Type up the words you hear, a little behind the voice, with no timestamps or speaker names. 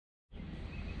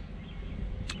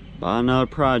Buy another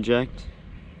project.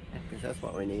 Because that's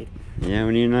what we need. Yeah,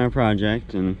 we need another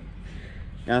project, and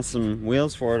got some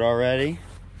wheels for it already.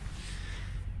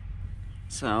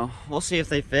 So we'll see if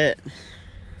they fit.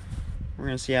 We're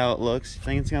gonna see how it looks. You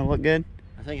think it's gonna look good?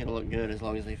 I think it'll look good as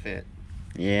long as they fit.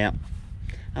 Yeah.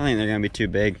 I think they're gonna be too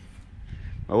big.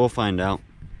 But we'll find out.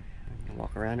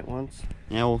 Walk around it once.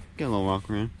 Yeah, we'll get a little walk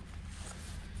around.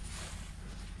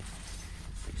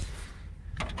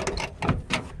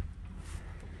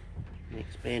 The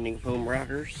expanding foam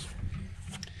rockers.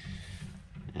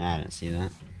 I didn't see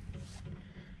that.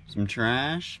 Some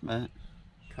trash, but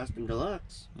Custom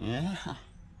deluxe. yeah.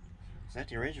 Is that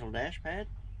the original dash pad?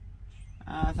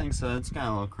 I think so. It's got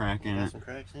a little crack in Got it. some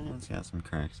cracks in it. It's got some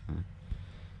cracks in it.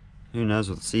 Who knows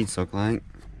what the seats look like?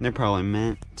 They're probably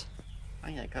mint. I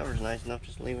think that cover's nice enough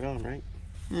just to leave it on, right?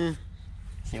 Yeah.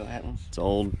 See what happens. It's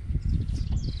old.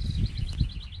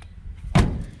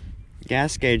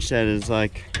 Gas gauge said is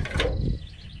like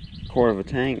a quarter of a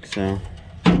tank, so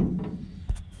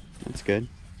that's good.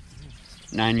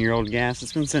 9-year-old gas.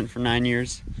 It's been sitting for 9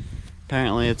 years.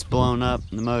 Apparently it's blown up.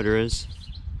 The motor is.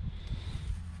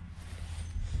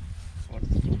 That's what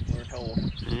we're told.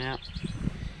 Yeah.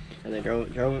 And they drove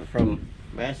it from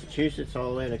Massachusetts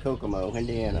all the way to Kokomo,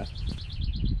 Indiana.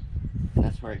 And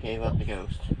that's where it gave up the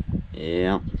ghost.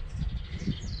 Yeah.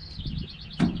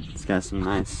 It's got some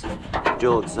nice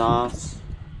dual exhausts.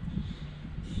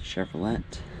 Chevrolet.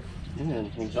 Yeah,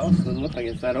 and the exhaust doesn't look like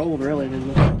it's that old, really. It didn't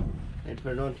look like they'd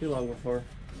put it on too long before.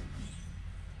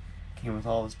 Came with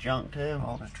all this junk too.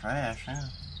 All the trash, yeah.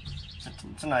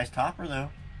 It's a nice topper, though.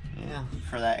 Yeah.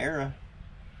 For that era.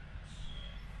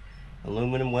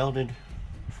 Aluminum welded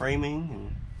framing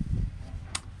and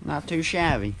Not too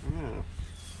shabby. yeah,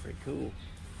 pretty cool.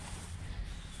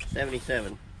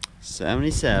 77.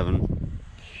 77.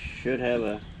 Should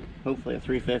have hopefully a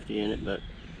 350 in it, but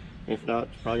if not,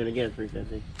 it's probably gonna get a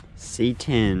 350.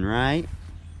 C10, right?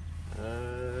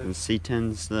 The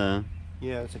C10's the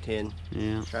Yeah, it's a 10.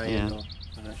 yeah Triangle.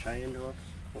 Cheyenne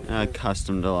Deluxe?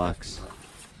 custom deluxe.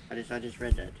 I just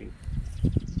read that too.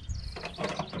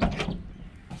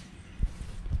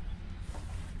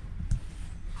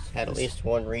 Had at least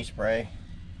one respray.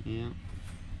 Yeah.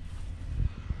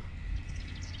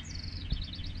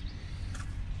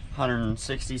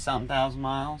 160 something thousand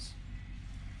miles.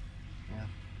 Yeah.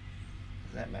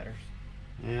 That matters.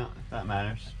 Yeah, if that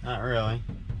matters. Not really.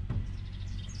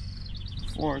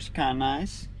 Floor's kind of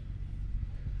nice.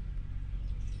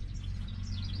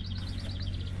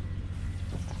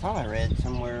 I thought I read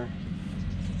somewhere.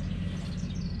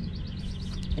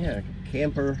 Yeah,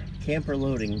 camper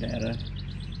loading data.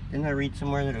 Didn't I read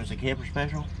somewhere that it was a camper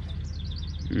special?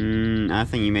 I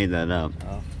think you made that up.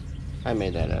 Oh, I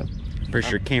made that up. Pretty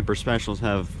sure camper specials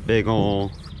have big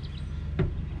ol'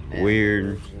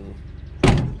 weird.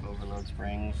 Overload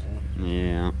springs. And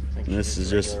Yeah. This is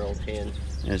just. regular old 10.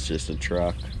 It's just a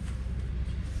truck.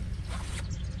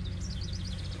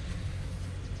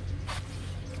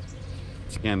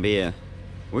 It's gonna be a.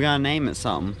 We gotta name it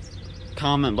something.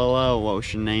 Comment below what we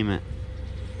should name it.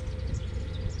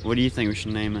 What do you think we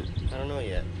should name it? I don't know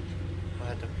yet. I'll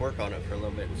have to work on it for a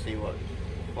little bit and see what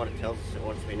it tells us it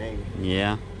wants to be named.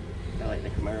 Yeah. I like the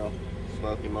Camaro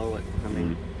smoky mullet. I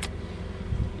mean,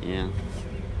 Yeah.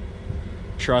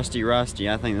 Trusty Rusty.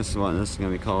 I think this is what this is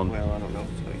gonna be called. well, I don't know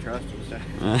if it's going to be trusty.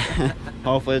 So.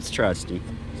 Hopefully it's trusty.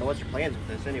 So what's your plans with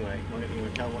this anyway? What if you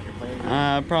would tell them what your plans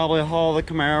are? Probably haul the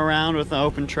Camaro around with an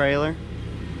open trailer.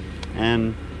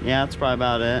 And yeah, that's probably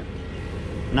about it.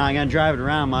 Not gonna drive it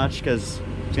around much because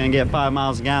it's gonna get 5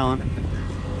 miles a gallon.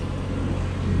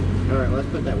 All right, let's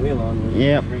put that wheel on.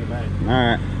 Yep. Bring it back. All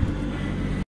right.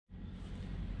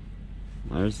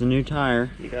 There's the new tire.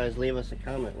 You guys leave us a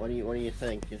comment. What do you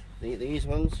think? These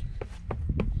ones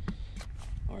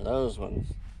or those ones?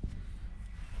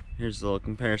 Here's a little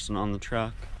comparison on the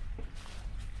truck.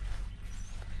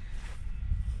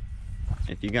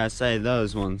 If you guys say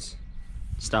those ones,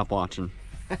 stop watching.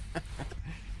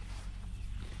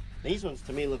 These ones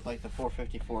to me look like the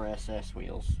 454 SS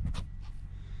wheels.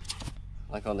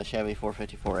 Like on the Chevy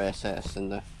 454 SS in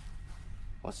the,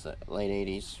 what's the, late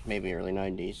 80s, maybe early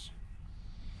 90s.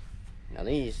 Now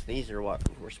these are what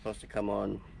were supposed to come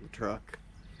on the truck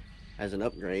as an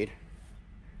upgrade.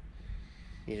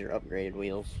 These are upgraded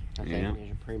wheels. I think Yeah.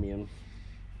 these are premium.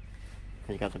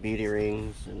 And you got the beauty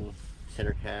rings and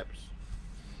center caps.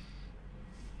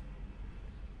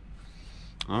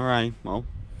 Alrighty, well,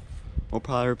 we'll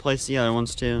probably replace the other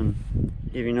ones too and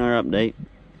give you another update.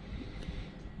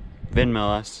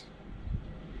 Venmo us.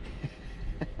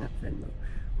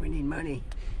 We need money.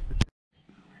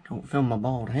 Don't film my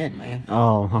bald head, man.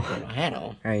 Oh, Put my hat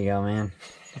on. there you go, man.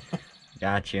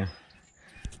 Got you.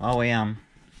 Well, we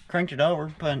cranked it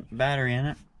over, put battery in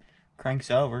it,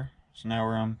 cranks over. So now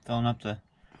we're filling up the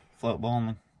float bowl and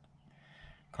the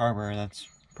carburetor. That's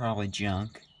probably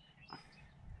junk.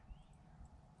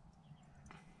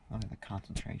 Look at the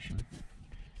concentration.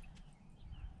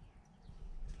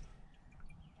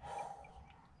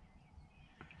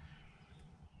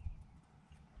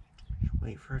 Just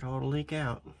wait for it all to leak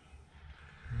out.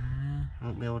 I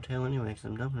won't be able to tell anyway because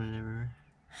I'm dumping it everywhere.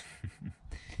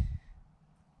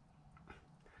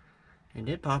 It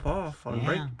did pop off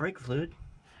on brake fluid.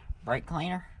 Brake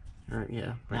cleaner?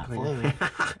 Yeah, brake Not cleaner.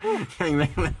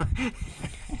 fluid.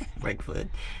 Brake fluid.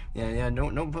 Yeah,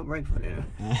 don't put brake fluid in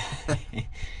it.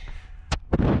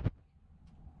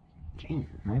 Jesus.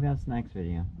 Maybe that's the next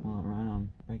video. Will it run on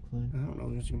brake fluid? I don't know.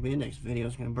 There's gonna be a next video.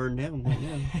 It's gonna burn down.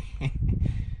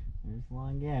 There's a lot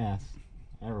of gas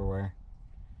everywhere.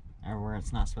 Everywhere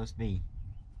it's not supposed to be.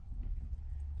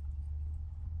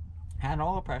 Had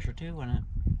oil pressure too, wasn't it?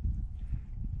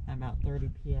 Had about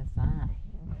 30 psi.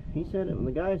 He said it.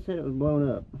 The guy said it was blown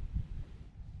up.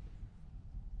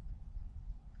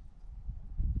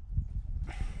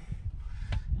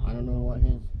 I don't know what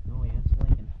his. Oh yeah, it's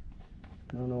leaking.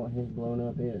 I don't know what his blown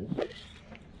up is.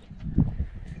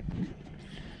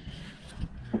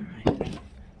 I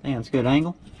think that's a good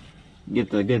angle. Get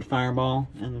the good fireball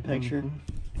in the picture.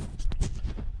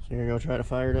 So you're gonna try to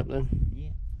fire it up then? Yeah.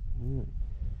 Right.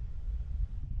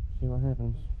 See what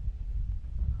happens.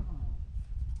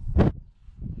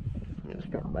 Let's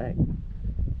start back.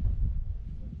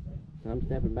 I'm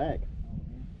stepping back.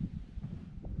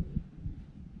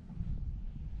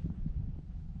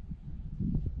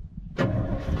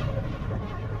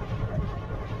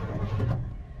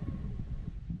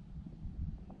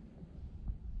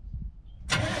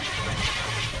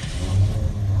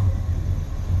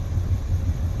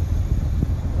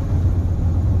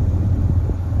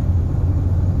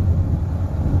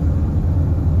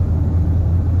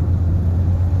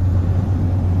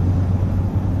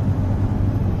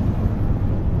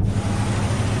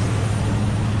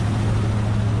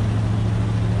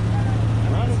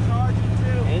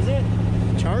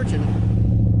 Charging.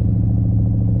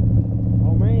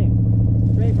 Oh man,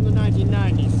 straight from the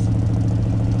 1990s.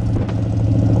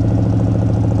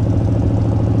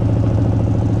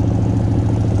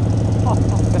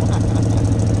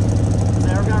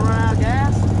 Never gonna run out of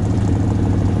gas?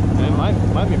 It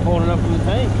might be pulling it up from the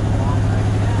tank.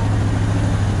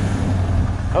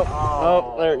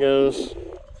 Oh, there it goes.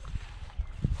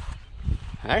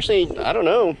 Actually, I don't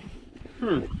know.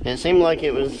 It seemed like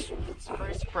it was. It's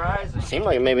pretty surprising. Seemed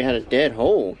like it maybe had a dead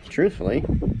hole, truthfully.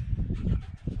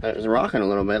 It was rocking a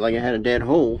little bit, like it had a dead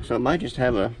hole, so it might just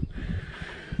have a,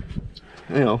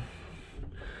 you know,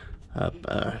 a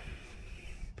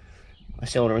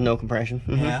cylinder with no compression.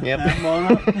 Yeah, Yep.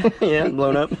 blown up. Yeah,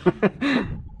 blown up.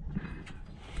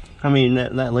 I mean,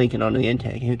 that leaking onto the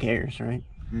intake, who cares, right?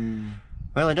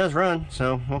 Well, it does run,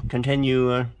 so we'll continue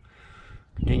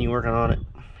working on it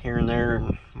here and there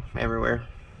and everywhere.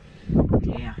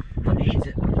 Yeah, it needs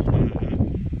it.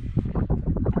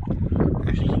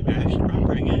 Actually run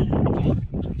pretty good.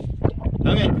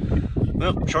 Okay.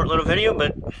 Well, short little video,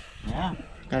 but Yeah.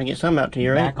 gotta get some out to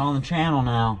you, right? Back on the channel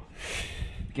now.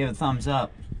 Give it a thumbs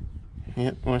up.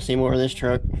 Yep. Want to see more of this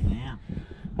truck? Yeah.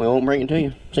 We won't bring it to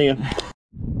you. See ya.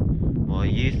 Well,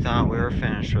 you thought we were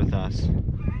finished with us.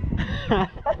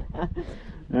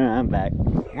 I'm back.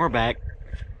 We're back.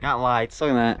 Got lights.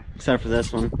 Look at that. Except for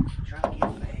this one.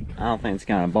 I don't think it's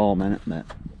got a bulb in it, but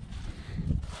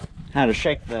had to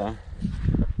shake the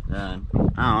I don't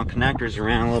know, connectors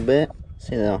around a little bit.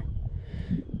 See though,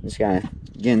 just gotta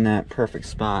get in that perfect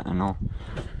spot and I'll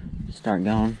start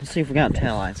going. Let's see if we got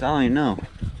taillights. I don't even know.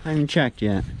 I haven't checked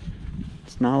yet.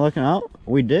 It's not looking up.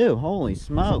 We do. Holy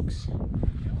smokes.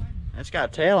 It's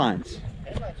got taillights.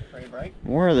 Headlights are pretty bright.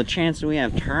 What are the chances we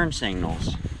have turn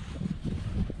signals?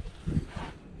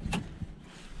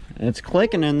 It's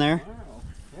clicking in there. Wow.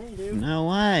 Yeah, you do. No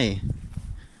way.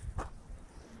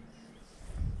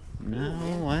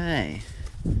 No way.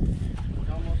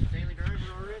 Almost a daily driver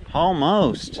already.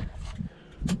 Almost.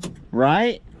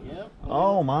 Right? Yep.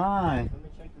 Oh my. Let me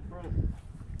check the front.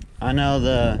 I know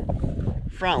the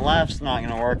front left's not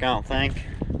gonna work, I don't think.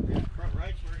 Yep, front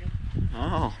right's working.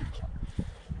 Oh.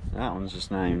 That one's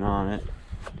just not even on it.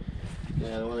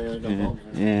 Yeah, the one the other don't bulbs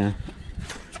in. Yeah.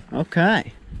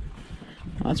 Okay.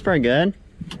 Well, that's pretty good.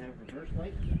 You have reverse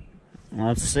lights?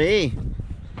 Let's see.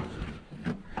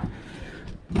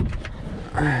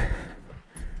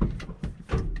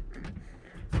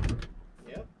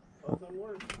 Yep, both of them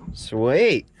work.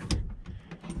 Sweet.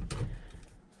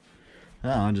 Oh,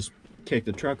 I just kicked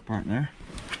the truck apart there.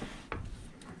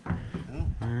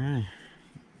 Alright.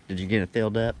 Did you get it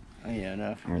filled up? Oh yeah,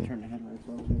 enough. I turned the headlights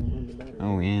off and run the battery.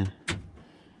 Oh yeah.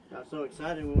 Got so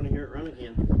excited we want to hear it run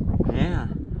again. Yeah.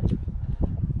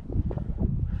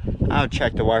 I would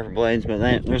check the wiper blades, but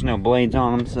there's no blades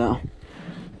on them, so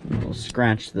we'll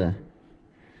scratch the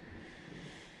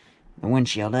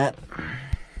windshield up.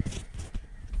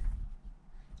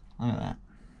 Look at that.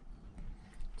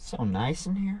 It's so nice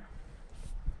in here.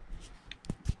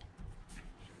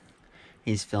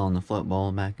 He's filling the float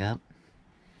bowl back up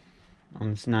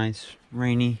on this nice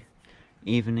rainy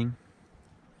evening.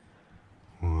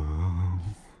 Whoa.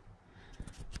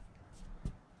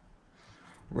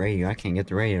 Radio, I can't get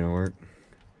the radio to work.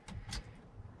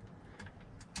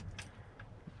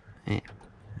 Hey.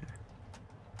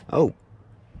 Oh.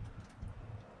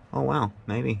 Oh wow,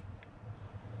 maybe.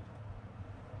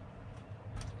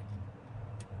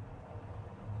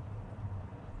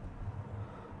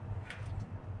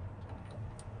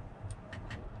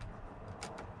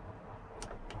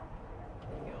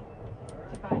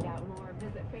 Find out more.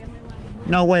 Visit Family Line.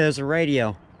 No way, there's a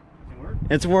radio.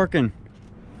 It's working.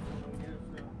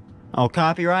 Oh,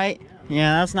 copyright?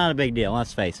 Yeah, that's not a big deal,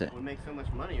 let's face it. We make so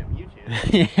much money on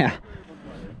YouTube. Yeah.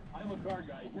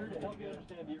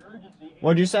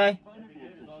 What'd you say?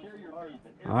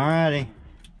 Alrighty.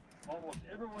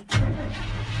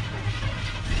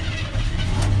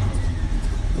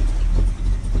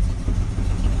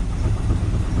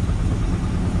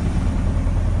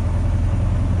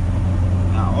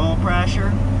 Got oil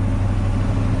pressure.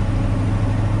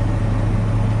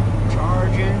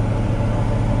 Charging.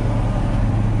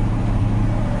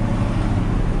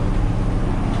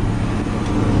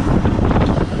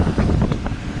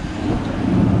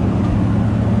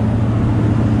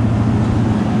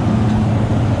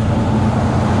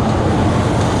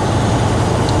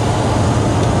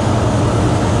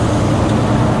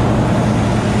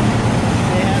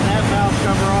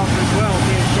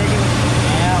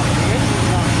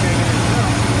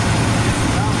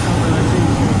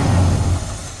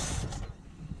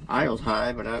 Idle's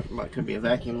high, but it could be a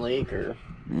vacuum leak or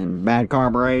And bad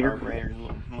carburetor. carburetor's a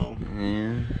little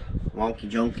Yeah. wonky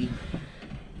junky.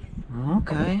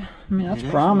 Okay. I mean, that's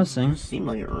It promising. Seemed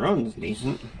like it runs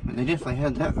decent, but they definitely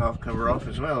had that valve cover off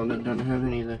as well, and it doesn't have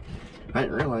any of the. I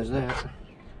didn't realize that.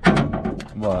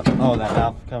 What? Oh, that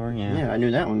valve cover? Yeah. Yeah, I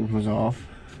knew that one was off.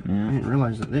 I Yeah. didn't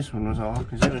realize that this one was off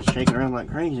because it was shaking around like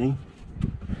crazy.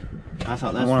 I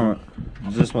thought I that's wonder,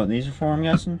 is this what these are for, I'm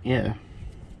guessing? yeah.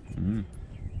 Mm.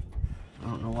 I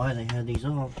don't know why they had these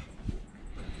off.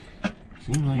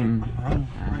 Seems like it runs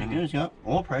pretty good. It's got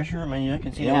oil pressure. I mean, I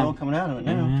can see the Yeah. oil coming out of it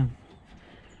now. Yeah.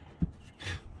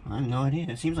 I have no idea.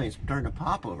 It seems like it's starting to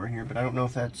pop over here, but I don't know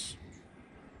if that's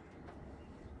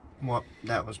what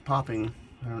that was popping.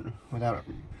 I don't know, without it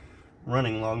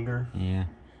running longer. Yeah.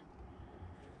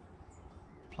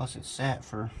 Plus, it sat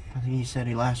for. I think he said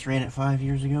he last ran it 5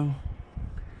 years ago.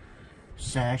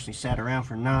 Actually sat around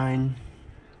for 9,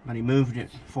 but he moved it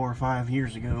 4 or 5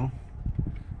 years ago.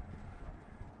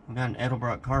 We got an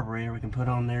Edelbrock carburetor we can put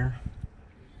on there.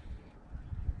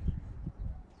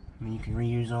 I mean, you can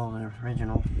reuse all the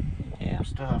original Yeah.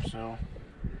 stuff, so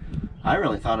I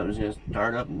really thought it was just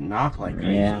start up and knock like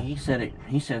crazy. Yeah. He said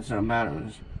something about it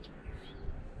was.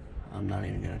 I'm not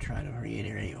even gonna try to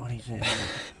reiterate what he said.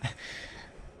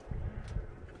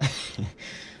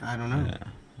 I don't know.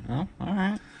 Well,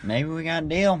 alright. Maybe we got a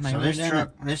deal. Maybe So we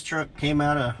didn't. this truck came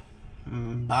out of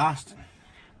Boston,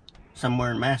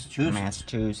 somewhere in Massachusetts.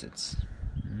 Massachusetts.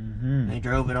 Mm-hmm. They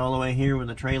drove it all the way here with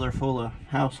a trailer full of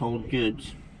household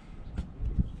goods,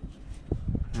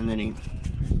 and then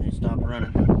they stopped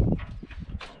running,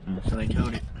 so they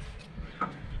towed it.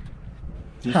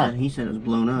 He said it was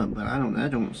blown up, but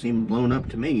that don't seem blown up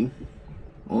to me.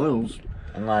 Oil's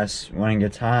Unless when it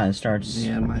gets hot, it starts.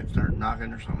 yeah, it might start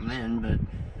knocking or something then, but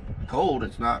cold,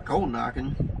 it's not cold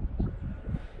knocking.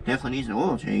 Definitely needs an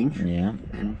oil change. Yeah.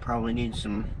 And probably needs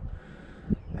some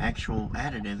actual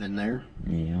additive in there.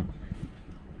 Yeah.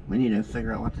 We need to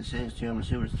figure out what this is too. I'm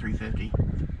assuming it's 350.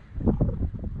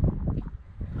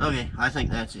 Okay, I think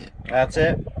that's it. That's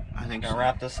it. I think Gonna so.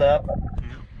 wrap this up.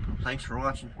 Yeah. Thanks for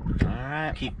watching.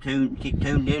 Alright. Keep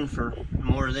tuned in for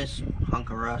more of this hunk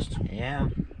of rust. Yeah.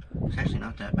 It's actually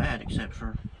not that bad, except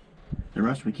for the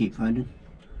rust we keep finding.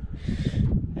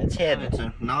 It's hidden. It's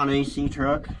a non-AC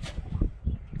truck.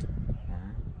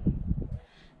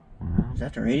 Is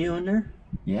that the radio in there?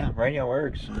 Yeah, radio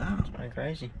works. Wow. It's pretty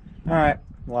crazy. Alright.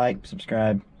 Like,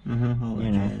 subscribe. All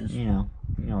that jazz. You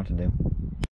know what to do.